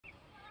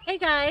Hey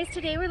guys,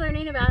 today we're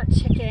learning about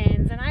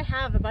chickens, and I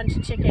have a bunch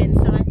of chickens,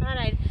 so I thought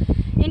I'd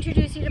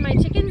introduce you to my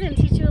chickens and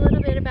teach you a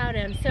little bit about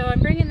them. So I'm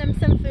bringing them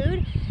some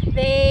food.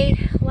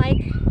 They like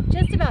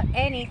just about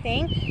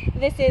anything.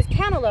 This is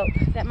cantaloupe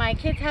that my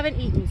kids haven't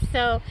eaten,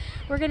 so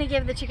we're going to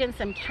give the chickens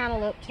some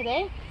cantaloupe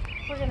today.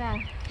 We're going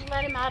to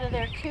let them out of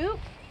their coop,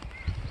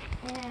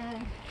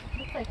 and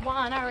looks like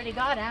one already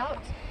got out.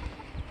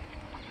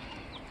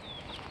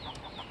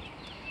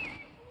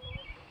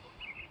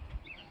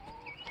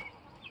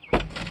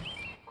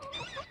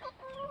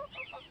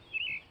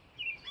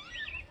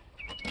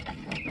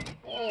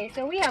 Okay,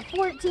 so we have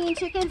 14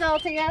 chickens all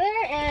together,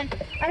 and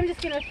I'm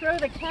just going to throw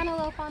the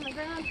cantaloupe on the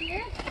ground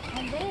here,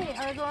 and they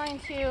are going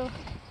to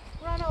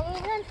run all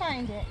over and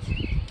find it.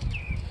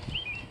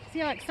 See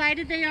how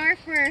excited they are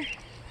for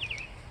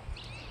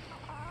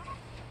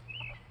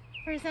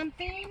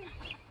something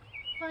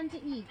fun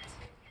to eat.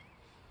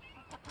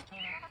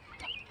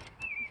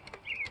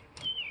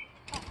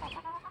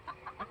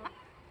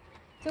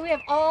 So we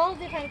have all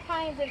different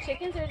kinds of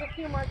chickens. There's a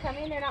few more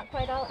coming. They're not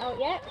quite all out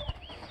yet.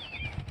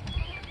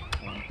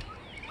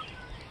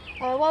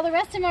 While the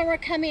rest of them are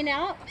coming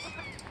out,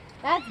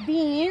 that's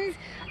Beans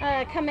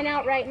coming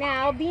out right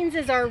now. Beans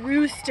is our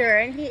rooster,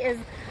 and he is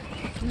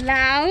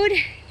loud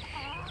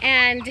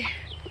and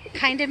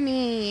kind of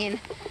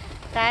mean.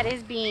 That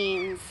is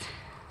Beans.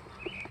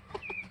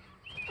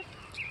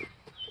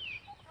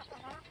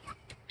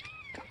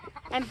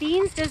 And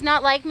Beans does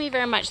not like me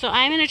very much, so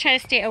I'm going to try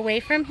to stay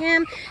away from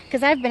him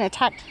because I've been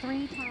attacked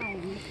 3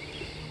 times.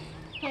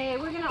 Okay,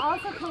 we're going to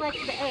also collect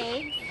the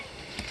eggs.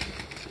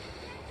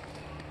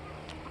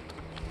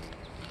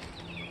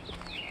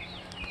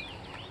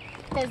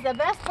 Because the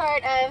best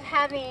part of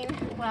having,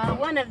 well,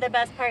 one of the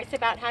best parts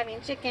about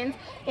having chickens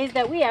is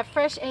that we have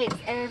fresh eggs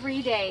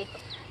every day.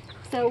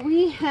 So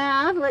we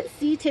have, let's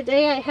see,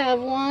 today I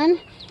have 1,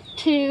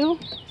 2,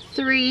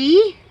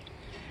 3,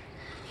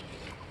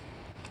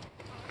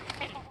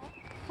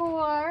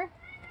 4,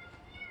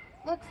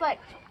 looks like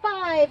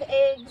 5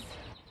 eggs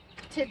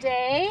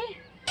today.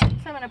 So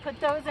I'm going to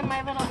put those in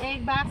my little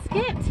egg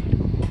basket.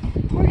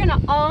 We're going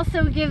to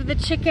also give the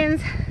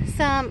chickens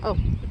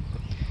some,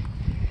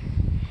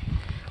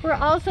 we're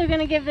also going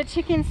to give the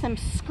chickens some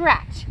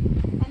scratch,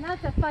 and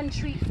that's a fun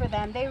treat for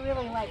them. They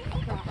really like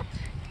scratch.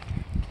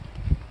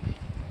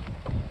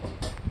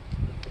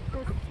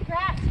 The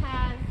scratch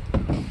has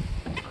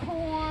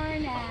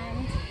corn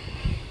and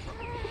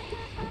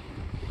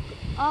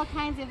all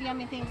kinds of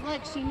yummy things.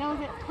 Look, she knows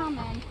it's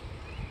coming.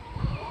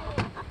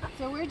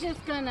 So we're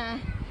just going to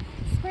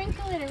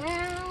sprinkle it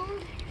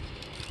around,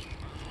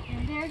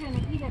 and they're going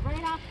to eat it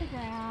right off the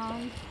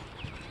ground.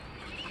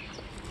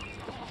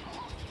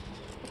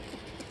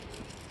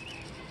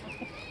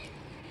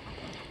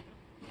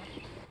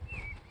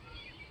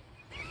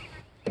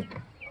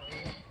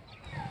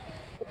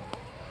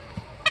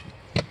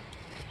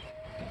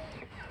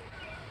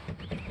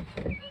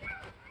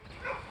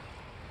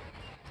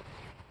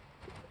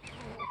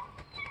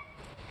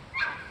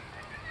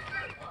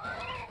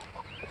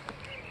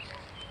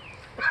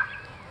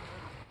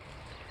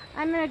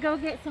 I'm going to go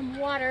get some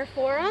water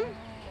for them.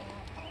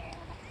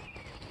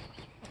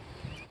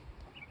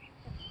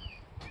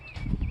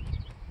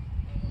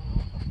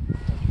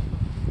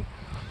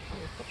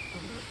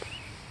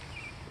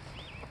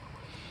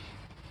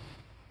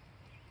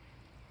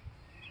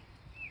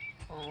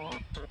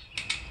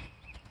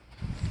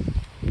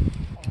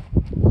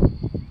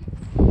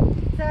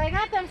 So I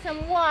got them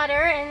some water,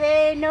 and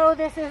they know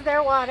this is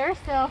their water,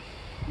 so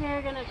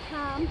they're going to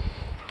come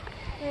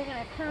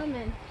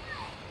and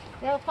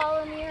they'll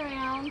follow me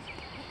around.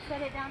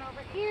 Set it down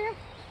over here.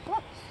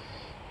 Whoops.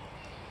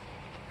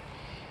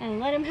 And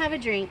let them have a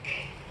drink.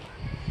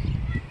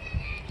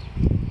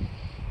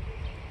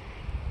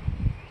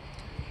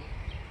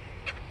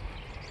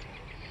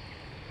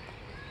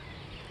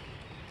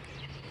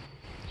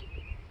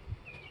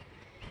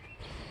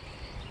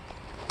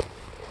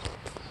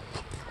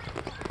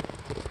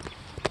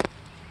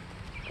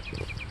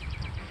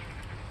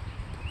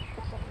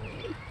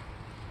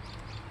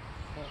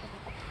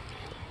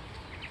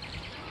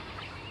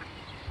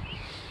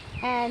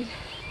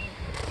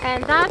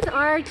 And that's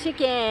our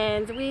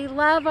chickens. We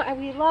love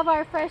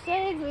our fresh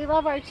eggs. We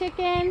love our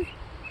chickens.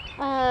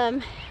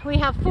 We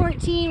have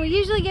 14. We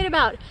usually get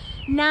about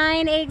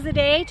 9 eggs a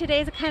day.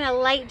 Today's a kind of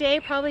light day,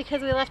 probably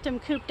because we left them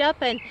cooped up,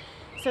 and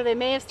so they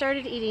may have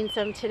started eating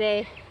some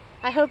today.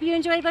 I hope you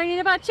enjoyed learning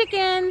about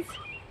chickens.